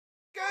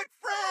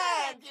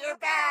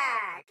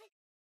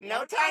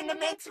No time to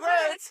mince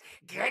words.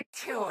 Get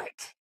to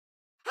it.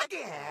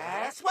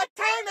 Guess what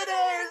time it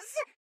is?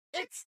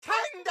 It's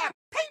time to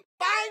paint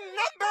by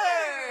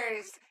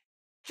numbers!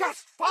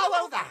 Just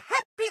follow the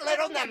happy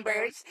little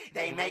numbers.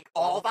 They make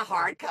all the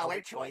hard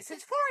color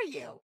choices for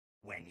you.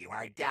 When you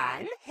are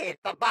done, hit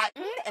the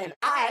button and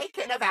I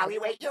can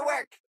evaluate your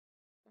work.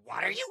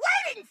 What are you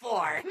waiting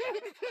for?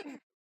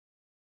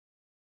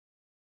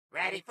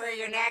 Ready for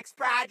your next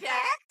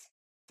project?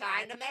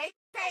 Time to make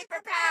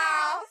paper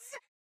pals!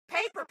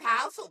 Paper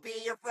pals will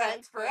be your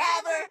friends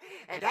forever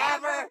and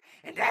ever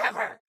and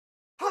ever.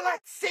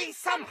 Let's see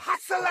some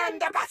hustle and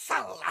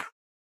bustle.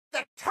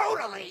 The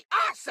totally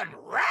awesome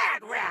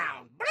rad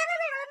round.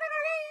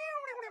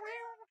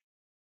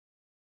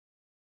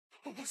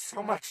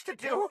 So much to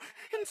do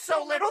in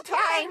so little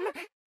time.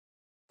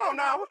 Oh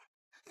no,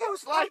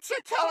 those lights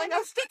are telling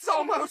us it's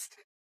almost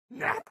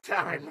nap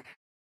time.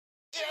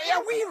 Yeah,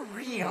 we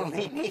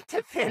really need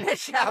to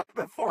finish up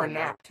before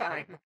nap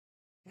time.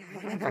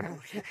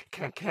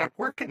 Can't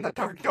work in the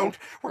dark. Don't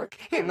work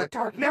in the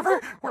dark.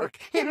 Never work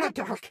in the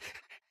dark.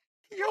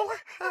 You'll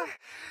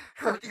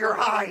hurt your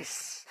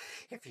eyes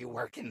if you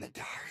work in the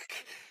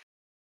dark.